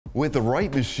With the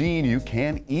right machine, you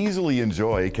can easily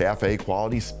enjoy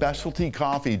cafe-quality specialty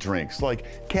coffee drinks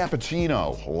like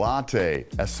cappuccino, latte,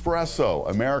 espresso,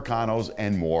 Americanos,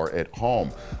 and more at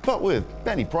home. But with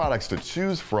many products to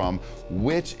choose from,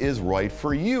 which is right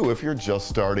for you if you're just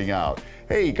starting out?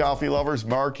 Hey coffee lovers,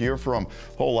 Mark here from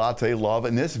Whole Latte Love.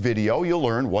 In this video, you'll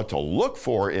learn what to look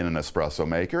for in an espresso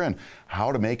maker and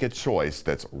how to make a choice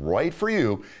that's right for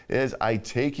you as I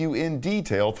take you in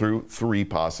detail through three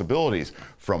possibilities.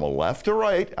 From left to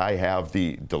right, I have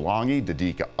the Delonghi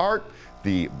Dedica Arte,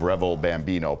 the Breville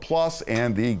Bambino Plus,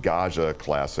 and the Gaggia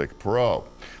Classic Pro.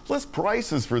 List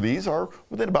prices for these are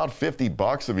within about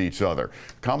 $50 of each other.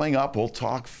 Coming up, we'll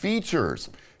talk features,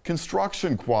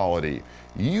 construction quality,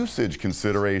 usage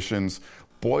considerations,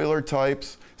 boiler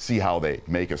types, see how they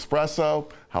make espresso,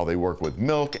 how they work with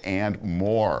milk, and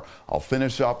more. I'll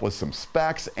finish up with some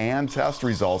specs and test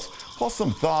results, plus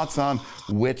some thoughts on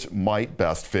which might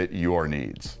best fit your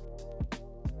needs.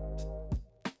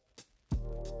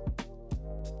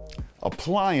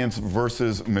 Appliance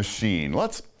versus machine.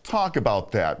 Let's talk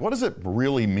about that. What does it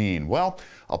really mean? Well,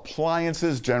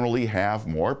 appliances generally have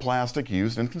more plastic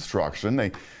used in construction.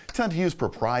 They tend to use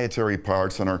proprietary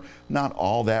parts and are not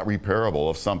all that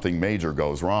repairable if something major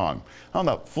goes wrong. On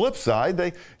the flip side,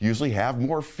 they usually have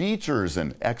more features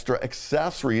and extra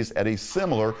accessories at a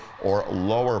similar or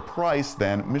lower price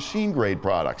than machine-grade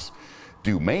products.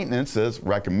 Do maintenance as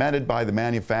recommended by the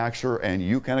manufacturer, and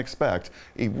you can expect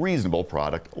a reasonable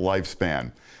product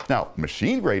lifespan. Now,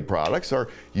 machine-grade products are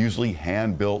usually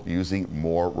hand-built using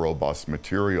more robust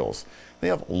materials. They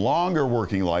have longer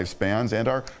working lifespans and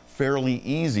are fairly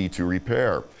easy to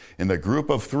repair. In the group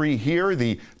of three here,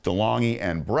 the Delonghi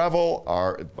and Breville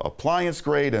are appliance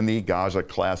grade, and the Gaggia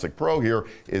Classic Pro here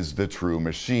is the true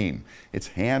machine. It's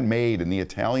handmade in the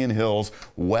Italian hills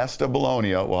west of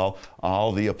Bologna, while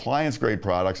all the appliance grade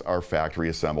products are factory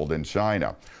assembled in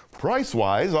China.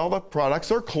 Price-wise, all the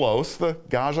products are close. The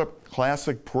Gaggia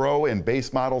Classic Pro in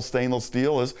base model stainless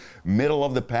steel is middle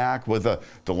of the pack, with the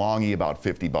Delonghi about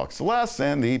 $50 less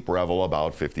and the Breville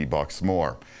about $50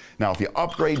 more. Now, if you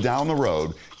upgrade down the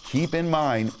road, keep in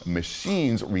mind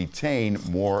machines retain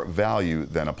more value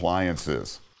than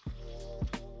appliances.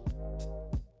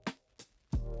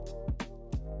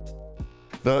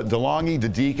 The Delonghi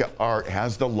Dedica Arte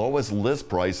has the lowest list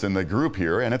price in the group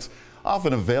here, and it's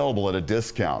often available at a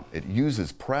discount. It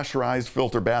uses pressurized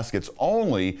filter baskets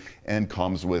only and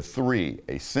comes with three: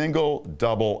 a single,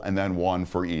 double, and then one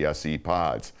for ESE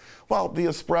pods. While the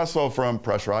espresso from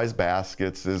pressurized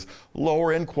baskets is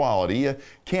lower in quality, you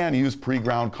can use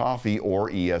pre-ground coffee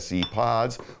or ESE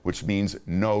pods, which means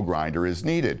no grinder is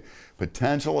needed.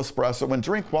 Potential espresso and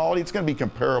drink quality, it's going to be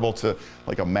comparable to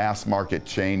like a mass market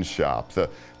chain shop. The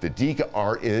Dedica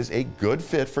Arte is a good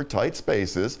fit for tight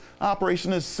spaces.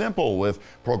 Operation is simple with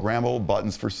programmable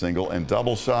buttons for single and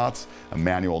double shots. A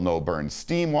manual no-burn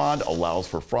steam wand allows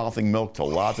for frothing milk to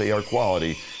latte art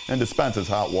quality and dispenses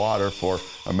hot water for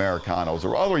Americanos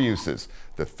or other uses.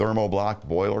 The thermoblock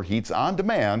boiler heats on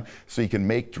demand so you can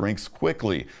make drinks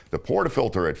quickly. The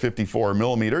portafilter at 54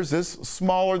 millimeters is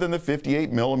smaller than the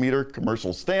 58 millimeter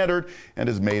commercial standard and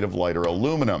is made of lighter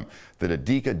aluminum. The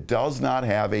Dedica does not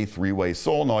have a three-way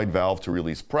solenoid valve to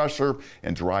release pressure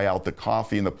and dry out the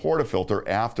coffee in the portafilter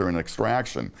after an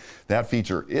extraction. That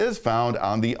feature is found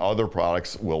on the other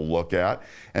products we'll look at,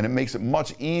 and it makes it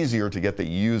much easier to get the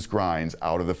used grinds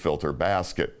out of the filter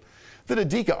basket. The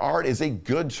Dedica Arte is a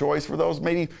good choice for those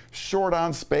maybe short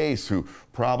on space who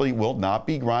probably will not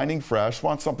be grinding fresh,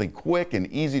 want something quick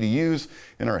and easy to use,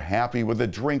 and are happy with the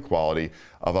drink quality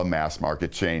of a mass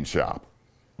market chain shop.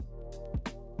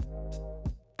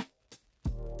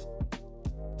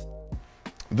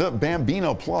 The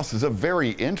Bambino Plus is a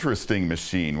very interesting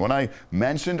machine. When I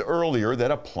mentioned earlier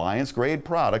that appliance-grade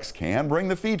products can bring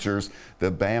the features, the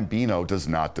Bambino does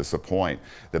not disappoint.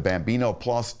 The Bambino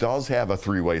Plus does have a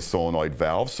three-way solenoid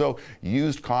valve, so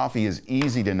used coffee is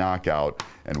easy to knock out.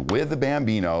 And with the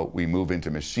Bambino, we move into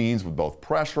machines with both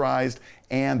pressurized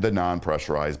and the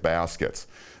non-pressurized baskets.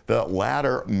 The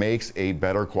latter makes a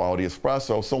better quality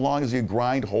espresso so long as you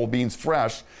grind whole beans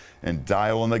fresh and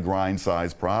dial in the grind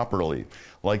size properly.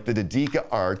 Like the Dedica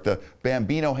Arte, the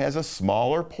Bambino has a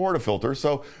smaller portafilter,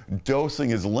 so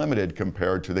dosing is limited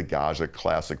compared to the Gaggia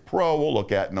Classic Pro we'll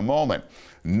look at in a moment.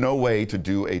 No way to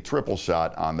do a triple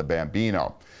shot on the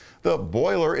Bambino. The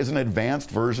boiler is an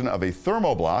advanced version of a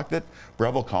thermoblock that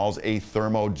Breville calls a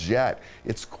thermojet.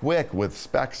 It's quick, with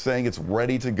specs saying it's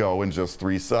ready to go in just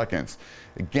 3 seconds.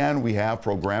 Again, we have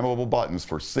programmable buttons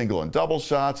for single and double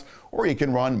shots, or you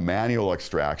can run manual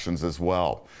extractions as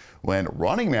well. When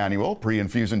running manual,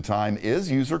 pre-infusion time is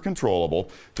user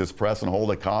controllable. Just press and hold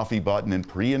the coffee button and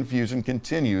pre-infusion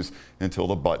continues until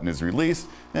the button is released,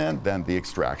 and then the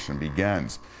extraction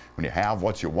begins. When you have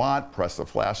what you want, press the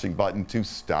flashing button to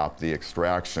stop the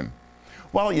extraction.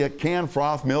 While you can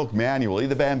froth milk manually,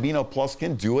 the Bambino Plus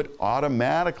can do it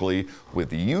automatically with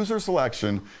the user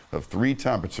selection of 3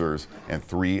 temperatures and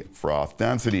 3 froth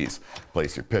densities.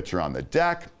 Place your pitcher on the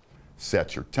deck,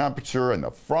 set your temperature and the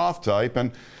froth type,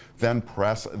 and then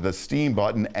press the steam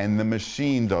button and the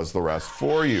machine does the rest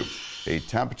for you. A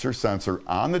temperature sensor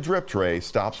on the drip tray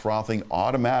stops frothing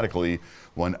automatically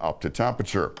when up to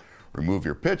temperature. Remove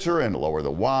your pitcher and lower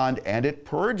the wand and it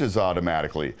purges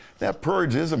automatically. That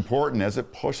purge is important as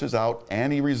it pushes out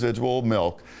any residual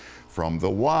milk from the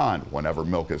wand. Whenever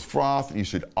milk is frothed, you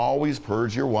should always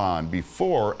purge your wand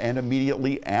before and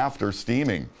immediately after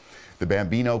steaming. The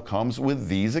Bambino comes with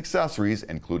these accessories,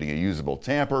 including a usable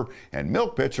tamper and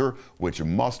milk pitcher, which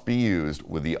must be used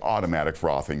with the automatic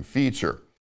frothing feature.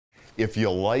 If you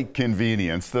like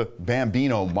convenience, the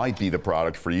Bambino might be the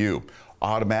product for you.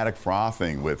 Automatic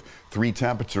frothing with 3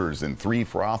 temperatures and 3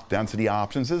 froth density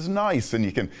options is nice, and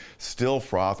you can still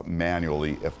froth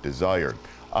manually if desired.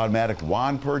 Automatic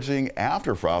wand purging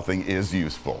after frothing is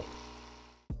useful.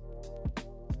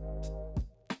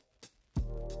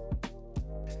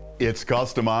 It's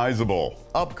customizable,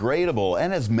 upgradable,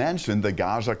 and as mentioned, the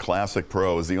Gaggia Classic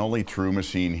Pro is the only true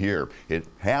machine here. It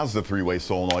has the 3-way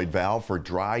solenoid valve for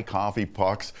dry coffee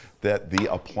pucks that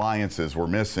the appliances were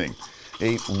missing.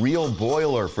 A real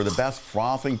boiler for the best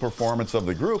frothing performance of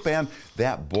the group, and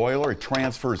that boiler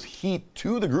transfers heat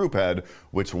to the group head,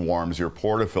 which warms your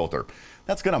portafilter.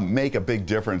 That's going to make a big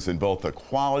difference in both the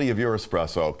quality of your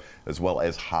espresso as well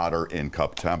as hotter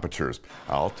in-cup temperatures.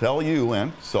 I'll tell you,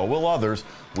 and so will others,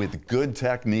 with good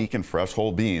technique and fresh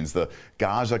whole beans, the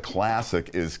Gaggia Classic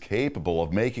is capable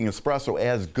of making espresso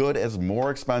as good as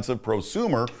more expensive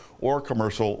prosumer or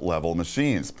commercial level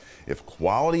machines. If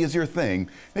quality is your thing,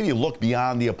 maybe look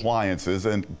beyond the appliances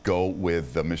and go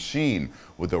with the machine.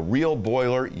 With a real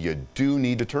boiler, you do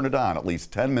need to turn it on at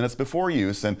least 10 minutes before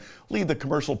use and leave the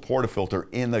commercial portafilter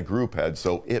in the group head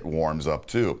so it warms up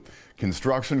too.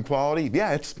 Construction quality,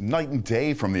 yeah, it's night and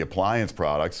day from the appliance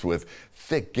products with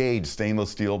thick gauge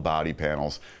stainless steel body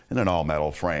panels and an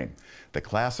all-metal frame. The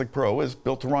Classic Pro is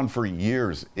built to run for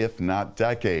years, if not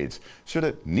decades. Should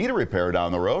it need a repair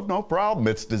down the road, no problem.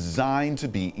 It's designed to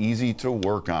be easy to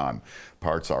work on.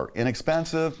 Parts are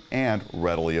inexpensive and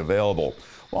readily available.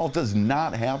 While it does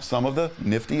not have some of the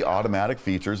nifty automatic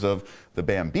features of the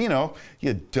Bambino,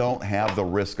 you don't have the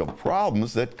risk of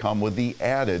problems that come with the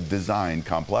added design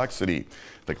complexity.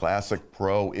 The Classic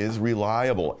Pro is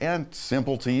reliable and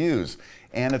simple to use,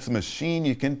 and it's a machine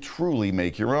you can truly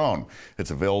make your own.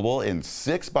 It's available in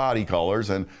 6 body colors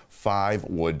and 5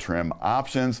 wood trim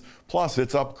options, plus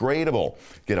it's upgradable.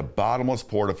 Get a bottomless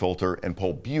portafilter and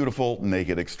pull beautiful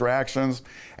naked extractions,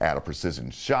 add a precision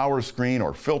shower screen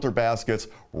or filter baskets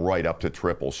right up to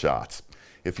triple shots.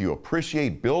 If you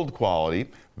appreciate build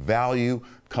quality, value,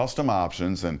 custom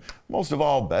options, and most of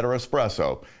all, better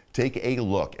espresso, take a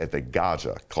look at the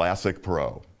Gaggia Classic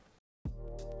Pro.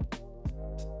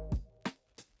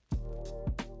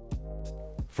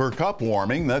 For cup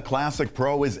warming, the Classic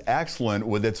Pro is excellent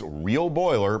with its real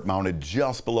boiler mounted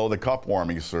just below the cup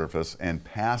warming surface and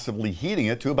passively heating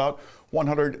it to about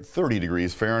 130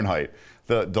 degrees Fahrenheit.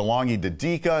 The Delonghi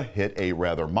Dedica hit a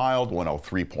rather mild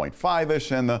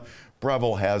 103.5-ish, and the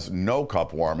Breville has no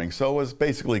cup warming, so is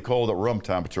basically cold at room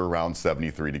temperature around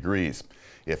 73 degrees.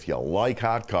 If you like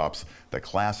hot cups, the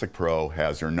Classic Pro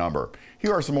has your number.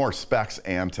 Here are some more specs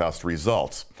and test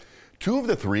results. 2 of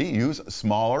the 3 use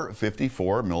smaller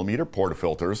 54mm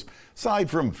portafilters.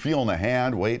 Aside from feeling the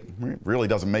hand, weight really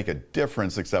doesn't make a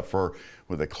difference except for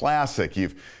with the Classic.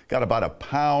 You've got about a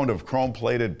pound of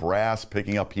chrome-plated brass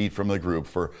picking up heat from the group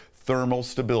for thermal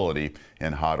stability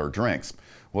in hotter drinks.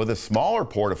 With the smaller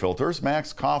portafilters,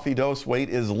 max coffee dose weight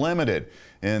is limited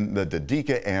in the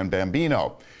Dedica and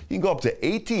Bambino. You can go up to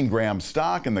 18 grams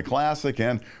stock in the Classic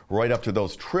and right up to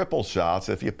those triple shots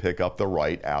if you pick up the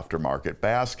right aftermarket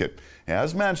basket.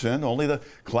 As mentioned, only the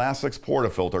Classic's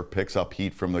portafilter picks up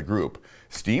heat from the group.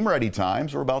 Steam ready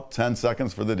times are about 10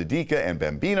 seconds for the Dedica and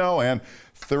Bambino and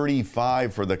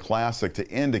 35 for the Classic to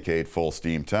indicate full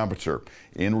steam temperature.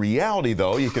 In reality,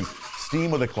 though, you can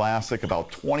steam with a Classic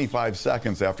about 25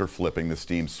 seconds after flipping the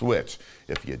steam switch.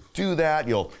 If you do that,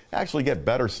 you'll actually get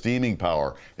better steaming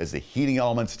power as the heating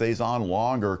element stays on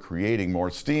longer, creating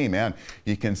more steam. And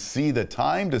you can see the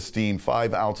time to steam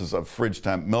 5 ounces of fridge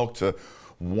temp milk to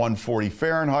 140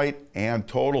 Fahrenheit and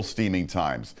total steaming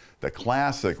times. The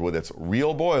Classic with its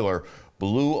real boiler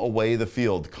blew away the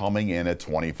field, coming in at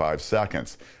 25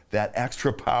 seconds. That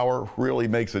extra power really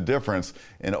makes a difference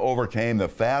and overcame the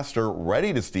faster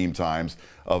ready-to-steam times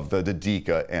of the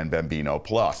Dedica and Bambino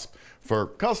Plus. For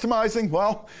customizing,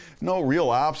 well, no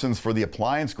real options for the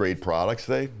appliance-grade products.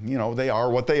 They are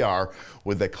what they are.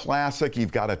 With the Classic,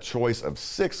 you've got a choice of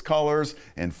 6 colors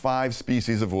and 5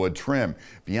 species of wood trim.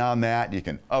 Beyond that, you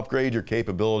can upgrade your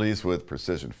capabilities with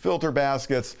precision filter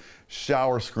baskets,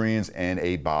 shower screens, and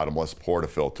a bottomless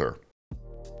portafilter.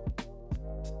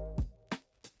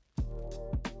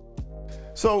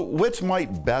 So which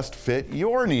might best fit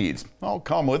your needs? Well,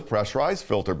 come with pressurized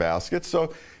filter baskets,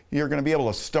 so you're going to be able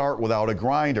to start without a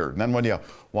grinder. And then when you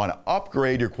want to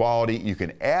upgrade your quality, you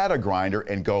can add a grinder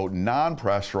and go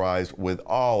non-pressurized with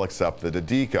all except the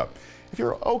Dedica. If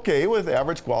you're okay with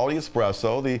average quality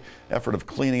espresso, the effort of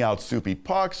cleaning out soupy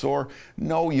pucks, or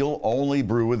no, you'll only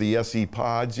brew with the SE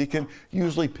pods, you can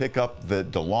usually pick up the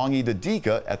Delonghi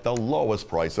Dedica at the lowest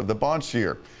price of the bunch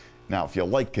here. Now, if you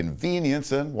like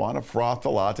convenience and want to froth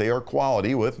the latte or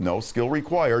quality with no skill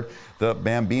required, the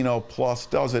Bambino Plus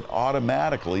does it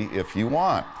automatically if you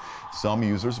want. Some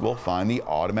users will find the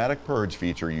automatic purge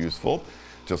feature useful.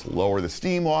 Just lower the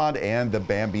steam wand and the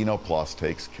Bambino Plus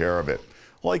takes care of it.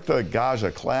 Like the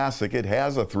Gaggia Classic, it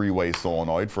has a 3-way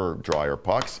solenoid for drier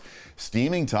pucks.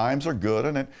 Steaming times are good,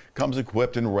 and it comes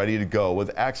equipped and ready to go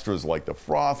with extras like the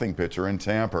frothing pitcher and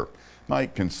tamper. My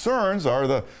concerns are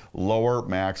the lower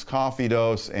max coffee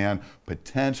dose and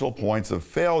potential points of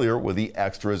failure with the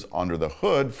extras under the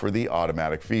hood for the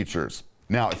automatic features.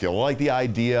 Now, if you like the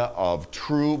idea of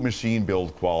true machine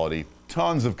build quality,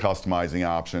 tons of customizing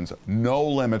options, no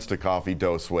limits to coffee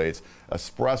dose weights,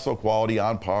 espresso quality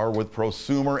on par with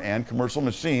prosumer and commercial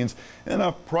machines, and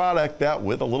a product that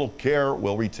with a little care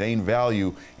will retain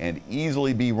value and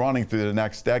easily be running through the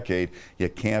next decade, you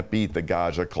can't beat the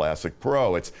Gaggia Classic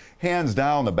Pro. It's hands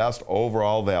down the best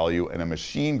overall value in a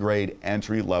machine-grade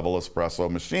entry-level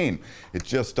espresso machine. It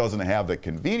just doesn't have the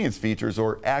convenience features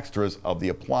or extras of the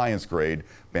appliance-grade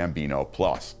Bambino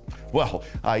Plus. Well,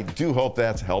 I do hope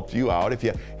that's helped you out. If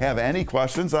you have any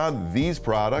questions on these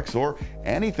products or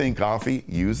anything coffee,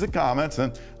 use the comments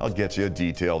and I'll get you a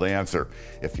detailed answer.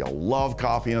 If you love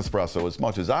coffee and espresso as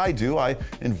much as I do, I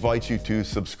invite you to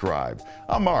subscribe.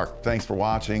 I'm Mark. Thanks for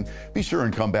watching. Be sure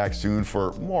and come back soon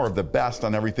for more of the best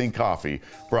on everything coffee,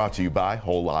 brought to you by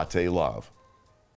Whole Latte Love.